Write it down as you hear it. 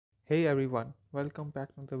Hey everyone, welcome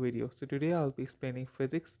back to the video. So today I'll be explaining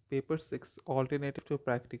Physics Paper 6 Alternative to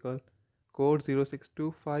Practical, Code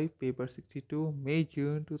 0625, Paper 62,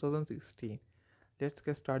 May-June 2016. Let's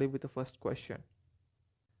get started with the first question.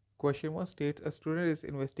 Question 1 states a student is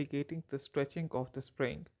investigating the stretching of the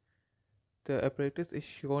spring. The apparatus is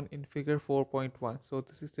shown in figure 4.1. So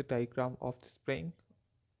this is the diagram of the spring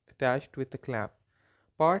attached with the clamp.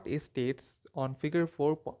 Part A states on figure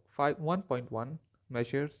 4.1.1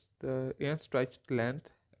 measures the unstretched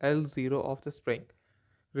length L0 of the spring.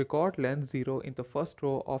 Record length 0 in the first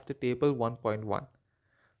row of the table 1.1.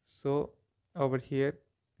 So over here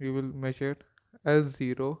we will measure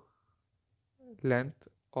L0 length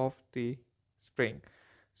of the spring.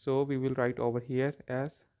 So we will write over here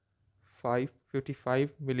as 555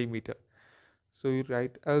 millimeter. So we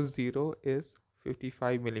write L0 is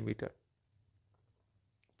 55 millimeter.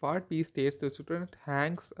 Part B states the student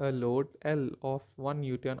hangs a load L of 1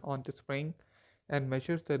 Newton on the spring and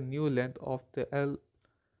measures the new length of the L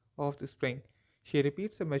of the spring. She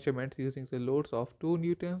repeats the measurements using the loads of 2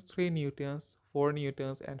 newtons, 3 newtons, 4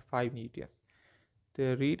 newtons and 5 newtons.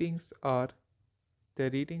 The readings are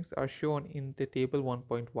shown in the table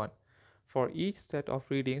 1.1. For each set of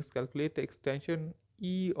readings, calculate the extension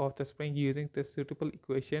E of the spring using the suitable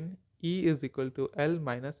equation. E is equal to L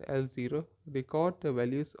minus L0. Record the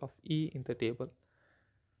values of E in the table.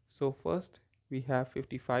 So first we have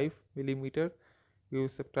 55 millimeter. We will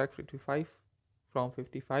subtract 55 from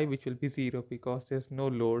 55, which will be 0 because there's no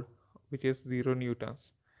load, which is 0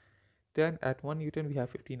 newtons. Then at 1 Newton we have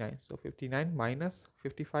 59. So 59 minus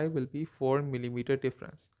 55 will be 4 millimeter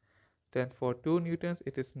difference. Then for 2 newtons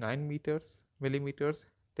it is 9 millimeters.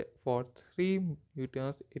 For 3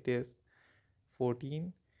 newtons it is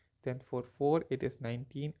 14. Then for 4 it is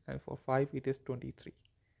 19 and for 5 it is 23.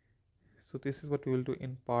 So this is what we will do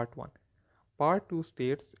in part 1. Part 2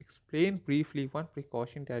 states explain briefly one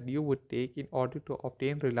precaution that you would take in order to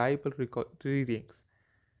obtain reliable readings.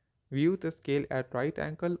 View the scale at right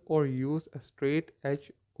angle or use a straight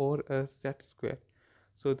edge or a set square.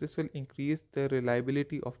 So this will increase the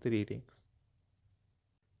reliability of the readings.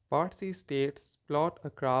 Part C states plot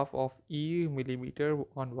a graph of E millimeter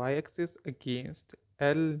on y-axis against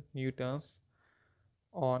L newtons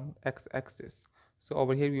on x-axis. So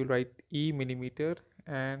over here we will write E millimeter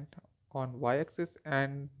and on y-axis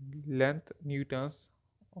and length newtons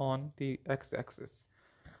on the x-axis.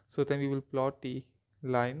 So then we will plot the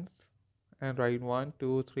lines and write 1,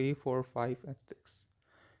 2, 3, 4, 5 and 6.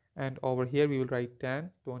 And over here we will write 10,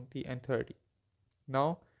 20 and 30.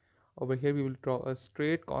 Now over here we will draw a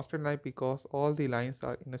straight constant line because all the lines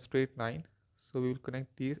are in a straight line. So we will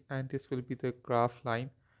connect these and this will be the graph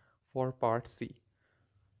line for part C.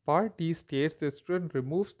 Part D states the student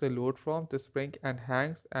removes the load from the spring and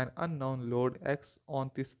hangs an unknown load X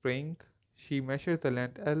on the spring. She measures the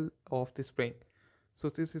length L of the spring. So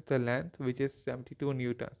this is the length, which is 72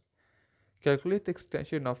 newtons. Calculate the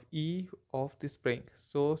extension of E of the spring.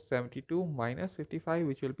 So 72 minus 55,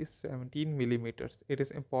 which will be 17 millimeters. It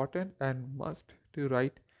is important and must to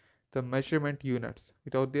write the measurement units.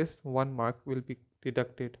 Without this, 1 mark will be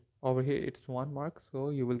deducted. Over here it's 1 mark,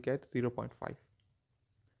 so you will get 0.5.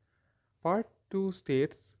 Part 2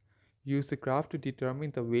 states use the graph to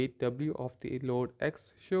determine the weight W of the load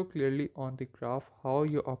X. Show clearly on the graph how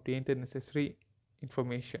you obtain the necessary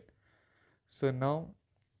information. So now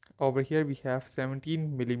over here we have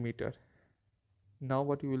 17 millimeter. Now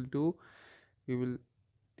what we will do, we will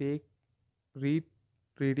take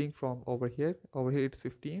reading from over here. Over here it's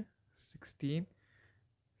 15, 16,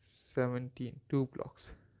 17, 2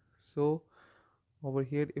 blocks. So over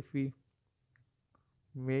here if we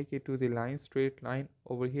make it to the line, straight line,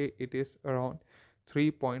 over here it is around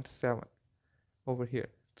 3.7. over here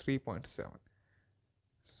 3.7.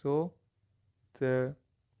 So the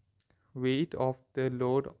weight of the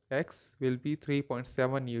load X will be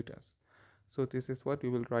 3.7 newtons. So this is what we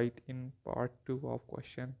will write in part 2 of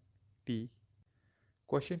question D.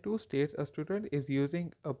 Question 2 states a student is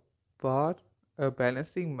using a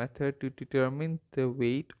balancing method to determine the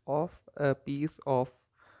weight of a piece of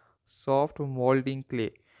soft molding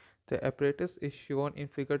clay. The apparatus is shown in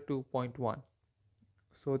figure 2.1.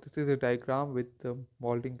 So this is a diagram with the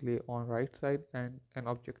molding clay on right side and an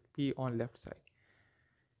object P on left side.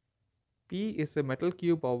 P is a metal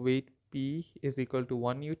cube of weight P is equal to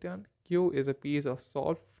 1 Newton. Q is a piece of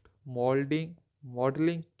soft modeling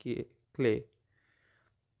clay.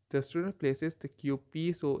 The student places the cube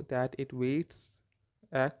P so that its weight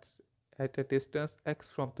acts at a distance x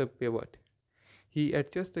from the pivot. He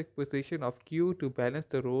adjusts the position of Q to balance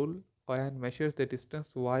the roll and measures the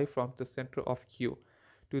distance y from the center of Q.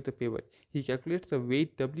 to the pivot. He calculates the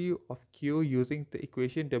weight W of Q using the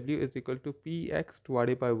equation W is equal to Px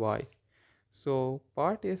divided by Y. So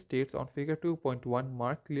part A states on figure 2.1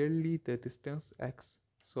 mark clearly the distance x.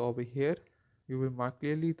 So over here we will mark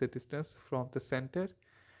clearly the distance from the center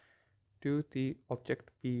to the object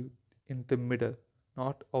P in the middle,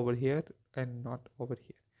 not over here and not over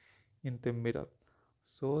here, in the middle.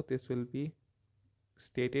 So this will be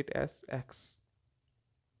stated as x.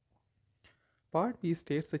 Part B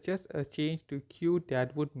states suggests a change to Q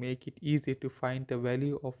that would make it easy to find the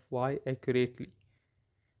value of y accurately.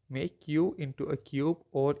 Make Q into a cube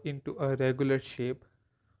or into a regular shape.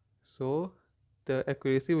 So the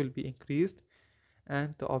accuracy will be increased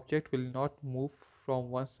and the object will not move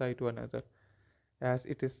from one side to another as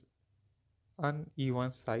it is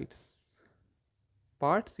uneven sides.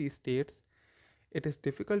 Part C states it is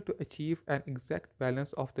difficult to achieve an exact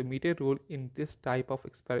balance of the meter rule in this type of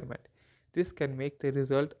experiment. This can make the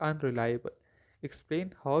result unreliable.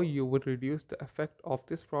 Explain how you would reduce the effect of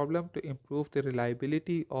this problem to improve the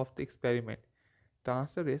reliability of the experiment. The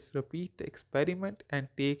answer is repeat the experiment and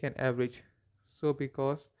take an average. So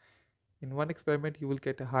because in one experiment you will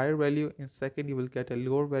get a higher value, in second you will get a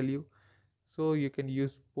lower value. So you can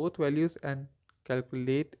use both values and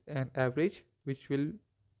calculate an average which will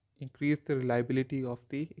increase the reliability of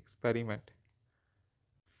the experiment.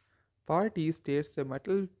 Part E states the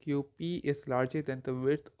metal cube P is larger than the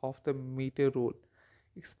width of the meter rule.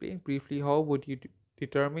 Explain briefly how would you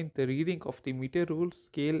determine the reading of the meter rule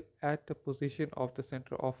scale at the position of the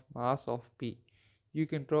center of mass of P. You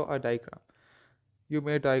can draw a diagram. You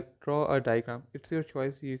may draw a diagram. It's your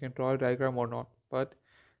choice. You can draw a diagram or not. But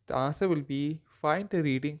the answer will be find the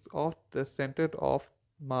readings of the center of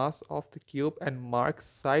mass of the cube and mark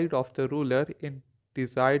side of the ruler in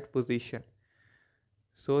desired position.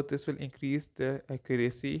 So this will increase the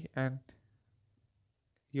accuracy and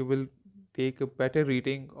you will take a better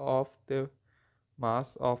reading of the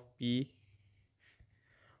mass of P.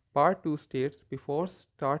 Part 2 states before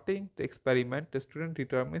starting the experiment, the student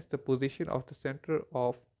determines the position of the center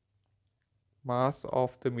of mass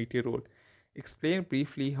of the meteoroid. Explain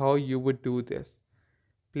briefly how you would do this.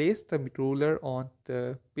 Place the ruler on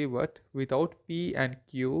the pivot without P and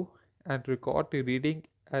Q and record the reading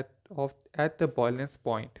at the balance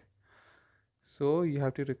point. So you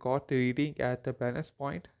have to record the reading at the balance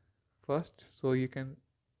point first so you can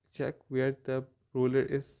check where the ruler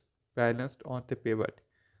is balanced on the pivot.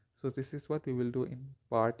 So this is what we will do in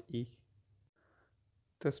part E.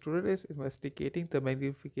 The student is investigating the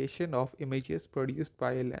magnification of images produced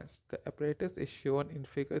by a lens. The apparatus is shown in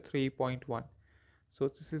figure 3.1. So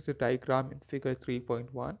this is the diagram in figure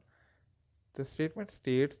 3.1. The statement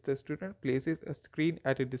states the student places a screen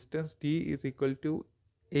at a distance d is equal to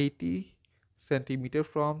 80 centimeter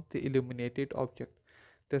from the illuminated object.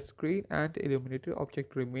 The screen and the illuminated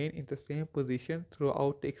object remain in the same position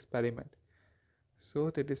throughout the experiment.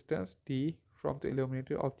 So the distance d from the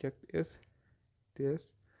illuminated object is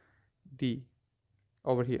this d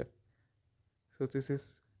over here. So this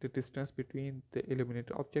is the distance between the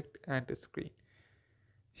illuminated object and the screen.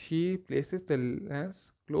 She places the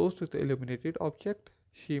lens close to the illuminated object.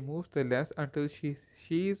 She moves the lens until she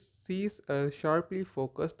sees a sharply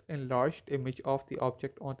focused enlarged image of the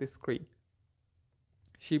object on the screen.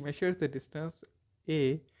 She measures the distance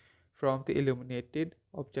A from the illuminated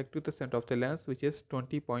object to the center of the lens, which is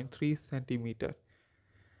 20.3 centimeter.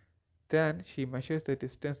 Then she measures the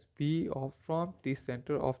distance B from the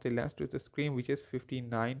center of the lens to the screen, which is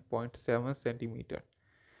 59.7 centimeter.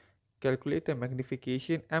 Calculate the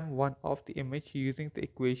magnification m1 of the image using the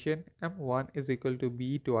equation m1 is equal to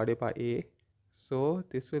b divided by a. So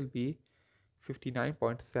this will be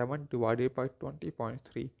 59.7 divided by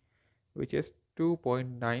 20.3, which is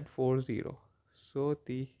 2.940. So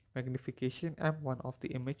the magnification m1 of the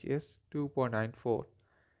image is 2.94,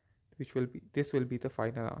 which will be the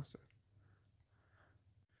final answer.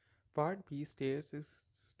 Part B states the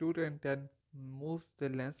student then moves the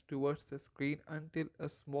lens towards the screen until a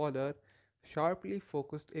smaller, sharply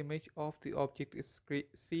focused image of the object is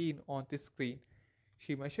seen on the screen.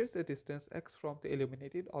 She measures the distance x from the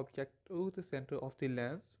illuminated object to the center of the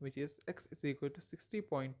lens, which is x is equal to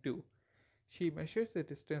 60.2. She measures the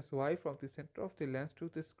distance y from the center of the lens to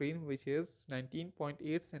the screen, which is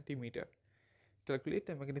 19.8 centimeter. Calculate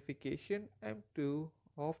the magnification m2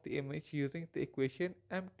 of the image using the equation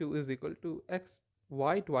m2 is equal to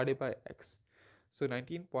y divided by x. So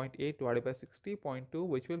 19.8 divided by 60.2,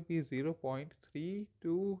 which will be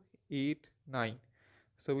 0.3289.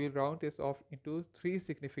 So we'll round this off into 3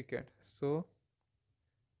 significant. So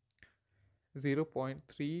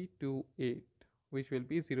 0.328, which will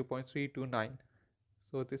be 0.329.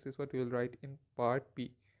 So this is what we will write in part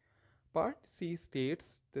B. Part C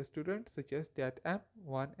states the student suggests that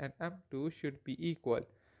M1 and M2 should be equal.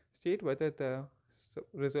 State whether the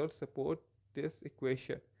results support this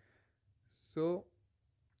equation. So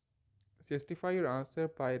justify your answer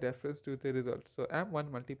by reference to the result. So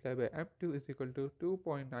M1 multiplied by M2 is equal to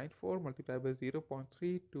 2.94 multiplied by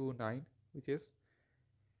 0.329, which is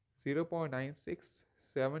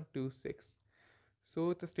 0.96726.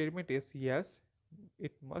 So the statement is yes,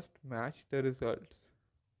 it must match the results.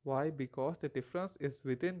 Why? Because the difference is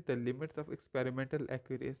within the limits of experimental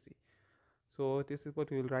accuracy. So this is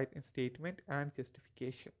what we will write in statement and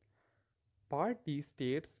justification. Part D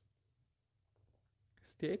states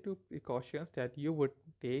state two precautions that you would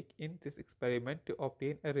take in this experiment to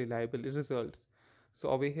obtain a reliable results. So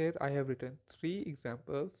over here I have written three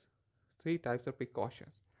examples, three types of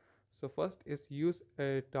precautions. So first is use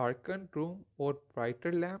a darkened room or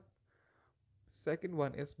brighter lamp. Second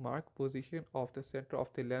one is mark position of the center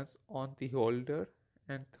of the lens on the holder.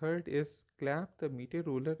 And third is clamp the meter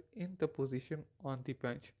ruler in the position on the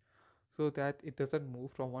bench so that it doesn't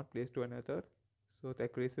move from one place to another, so the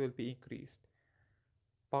accuracy will be increased.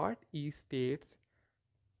 Part E states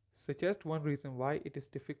suggest one reason why it is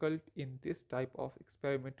difficult in this type of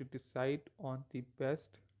experiment to decide on the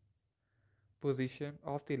best position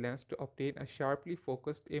of the lens to obtain a sharply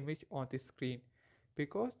focused image on the screen,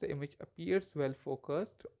 because the image appears well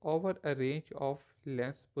focused over a range of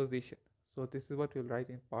lens position. So this is what we'll write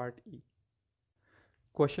in part E.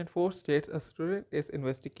 Question 4 states a student is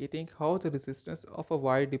investigating how the resistance of a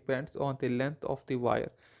wire depends on the length of the wire.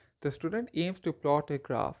 The student aims to plot a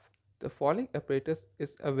graph. The following apparatus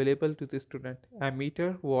is available to the student: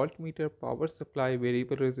 ammeter, voltmeter, power supply,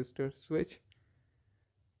 variable resistor, switch,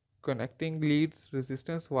 connecting leads,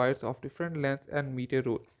 resistance wires of different lengths, and meter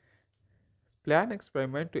rule. Plan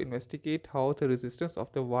experiment to investigate how the resistance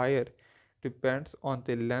of the wire depends on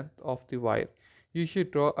the length of the wire. You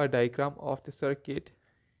should draw a diagram of the circuit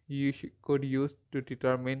you could use to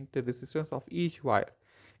determine the resistance of each wire.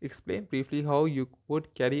 Explain briefly how you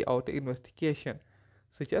would carry out the investigation.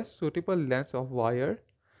 Suggest suitable lengths of wire.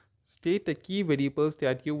 State the key variables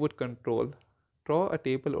that you would control. Draw a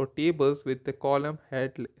table or tables with the column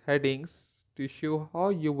headings to show how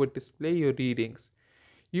you would display your readings.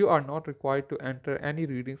 You are not required to enter any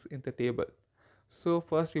readings in the table. So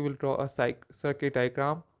first we will draw a circuit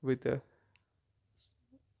diagram with a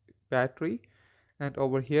battery, and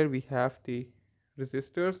over here we have the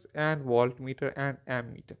resistors and voltmeter and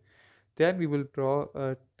ammeter. Then we will draw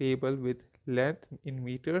a table with length in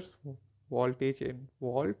meters, voltage in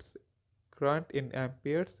volts, current in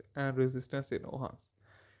amperes, and resistance in ohms.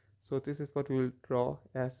 So this is what we will draw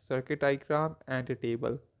as circuit diagram and a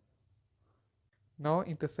table. Now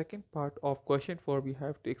in the second part of question 4 we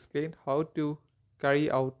have to explain how to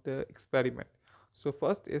carry out the experiment. So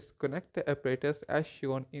first is connect the apparatus as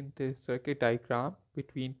shown in the circuit diagram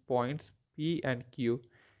between points P and Q.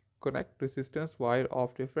 Connect resistance wire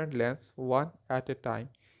of different lengths one at a time.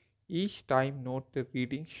 Each time note the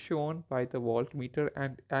reading shown by the voltmeter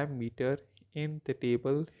and ammeter in the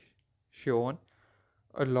table shown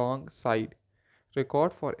alongside.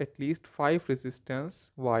 Record for at least 5 resistance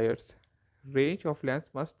wires. Range of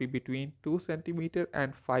lengths must be between 2 cm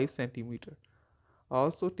and 5 cm.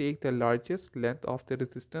 Also take the largest length of the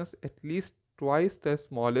resistance at least twice the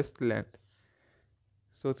smallest length.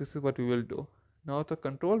 So this is what we will do. Now the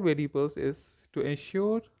control variables is to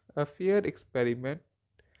ensure a fair experiment.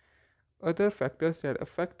 Other factors that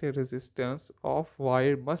affect the resistance of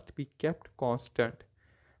wire must be kept constant.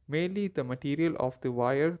 Mainly the material of the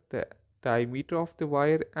wire, the diameter of the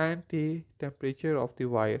wire, and the temperature of the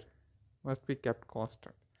wire must be kept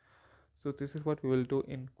constant. So this is what we will do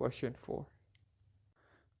in question 4.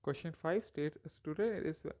 Question 5 states a student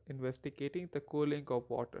is investigating the cooling of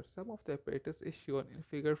water. Some of the apparatus is shown in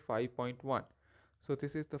figure 5.1. So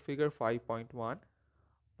this is the figure 5.1.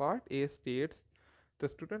 Part A states the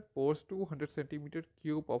student pours 200 centimeter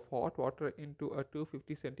cube of hot water into a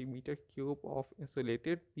 250 centimeter cube of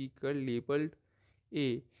insulated beaker labeled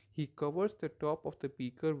A. He covers the top of the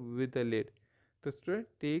beaker with the lid. The student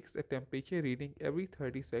takes a temperature reading every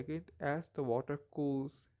 30 seconds as the water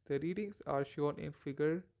cools. The readings are shown in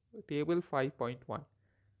figure table 5.1.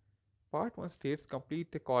 Part 1 states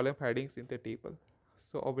complete the column headings in the table.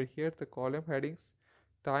 So over here the column headings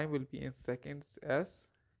time will be in seconds as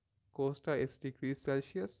Costa is degrees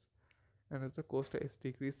Celsius, another Costa is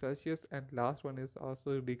degrees Celsius, and last one is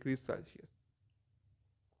also degrees Celsius.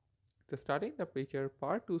 The starting temperature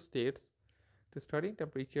part 2 states the starting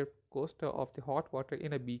temperature Costa of the hot water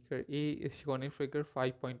in a beaker A is shown in figure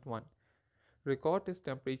 5.1. Record this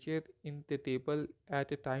temperature in the table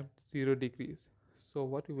at a time 0 degrees. So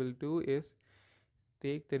what we will do is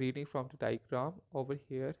take the reading from the diagram. Over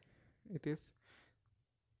here it is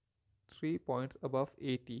 3 points above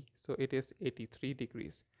 80, so it is 83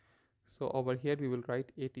 degrees. So over here we will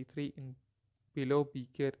write 83 in below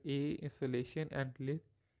beaker A insulation and lid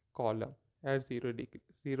column at 0 degree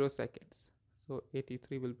 0 seconds. So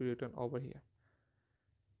 83 will be written over here.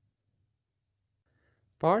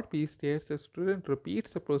 Part B states the student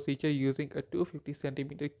repeats the procedure using a 250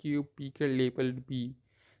 centimeter cube beaker labeled B.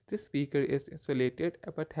 This beaker is insulated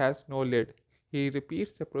but has no lid. He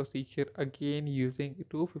repeats the procedure again using a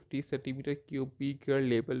 250 centimeter cube beaker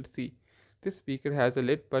labeled C. This beaker has a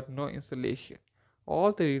lid but no insulation.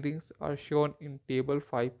 All the readings are shown in table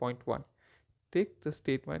 5.1. Take the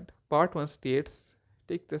statement. Part 1 states,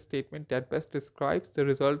 take the statement that best describes the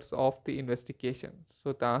results of the investigation.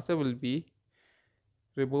 So the answer will be,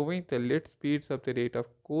 removing the lid speeds up the rate of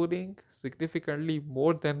cooling significantly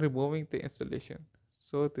more than removing the insulation.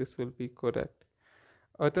 So this will be correct.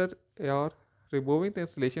 Other are, removing the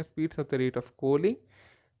insulation speeds up the rate of cooling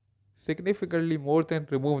significantly more than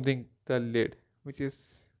removing the lid, which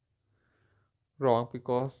is wrong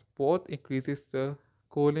because both increases the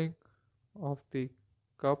cooling of the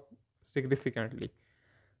cup significantly.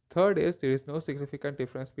 Third is, there is no significant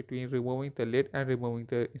difference between removing the lid and removing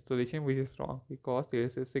the insulation, which is wrong because there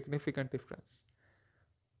is a significant difference.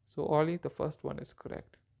 So only the first one is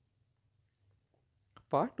correct.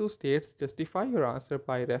 Part 2 states, justify your answer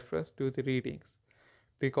by reference to the readings.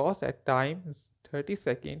 Because at time 30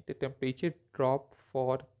 seconds, the temperature drop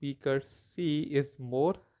for beaker C is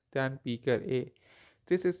more than beaker A.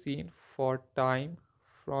 This is seen for time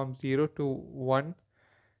from 0 to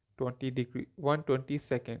 120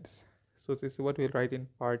 seconds. So this is what we'll write in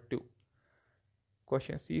part 2.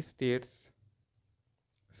 Question C states,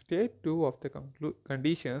 state 2 of the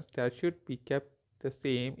conditions that should be kept the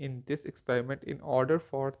same in this experiment in order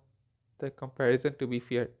for the comparison to be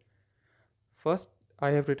fair. First,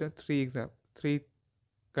 I have written three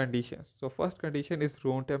conditions. So first condition is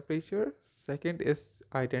room temperature, second is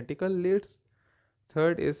identical lids,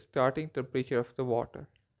 third is starting temperature of the water.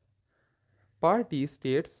 Part D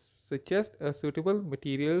states, suggest a suitable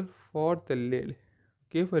material for the lid.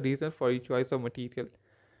 Give a reason for each choice of material.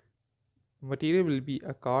 Material will be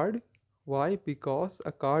a card. Why? Because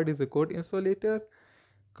a card is a good insulator.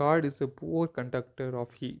 Card is a poor conductor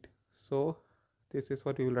of heat. So this is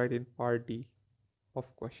what we will write in part D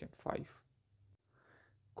of question 5.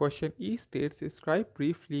 Question E states, describe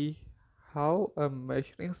briefly how a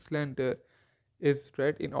measuring cylinder is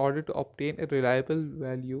read in order to obtain a reliable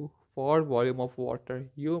value for volume of water.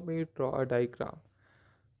 You may draw a diagram.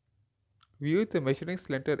 View the measuring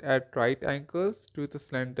cylinder at right angles to the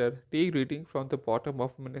cylinder. Take reading from the bottom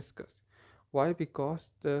of meniscus. Why? Because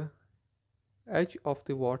the edge of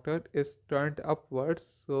the water is turned upwards,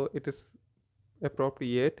 so it is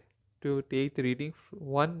appropriate to take the reading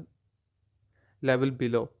one level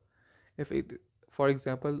below. If it, for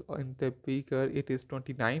example, in the beaker it is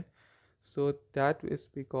 29, so that is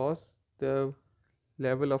because the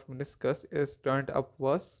level of meniscus is turned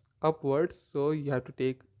upwards, so you have to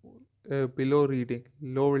take low reading,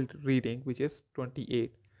 which is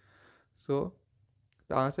 28. So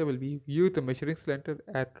the answer will be, view the measuring cylinder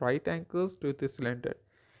at right angles to the cylinder.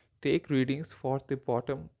 Take readings for the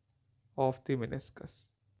bottom of the meniscus.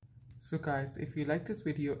 So guys, if you like this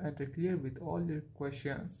video and are clear with all your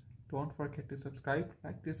questions, don't forget to subscribe,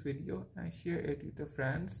 like this video and share it with your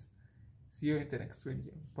friends. See you in the next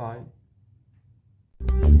video. Bye.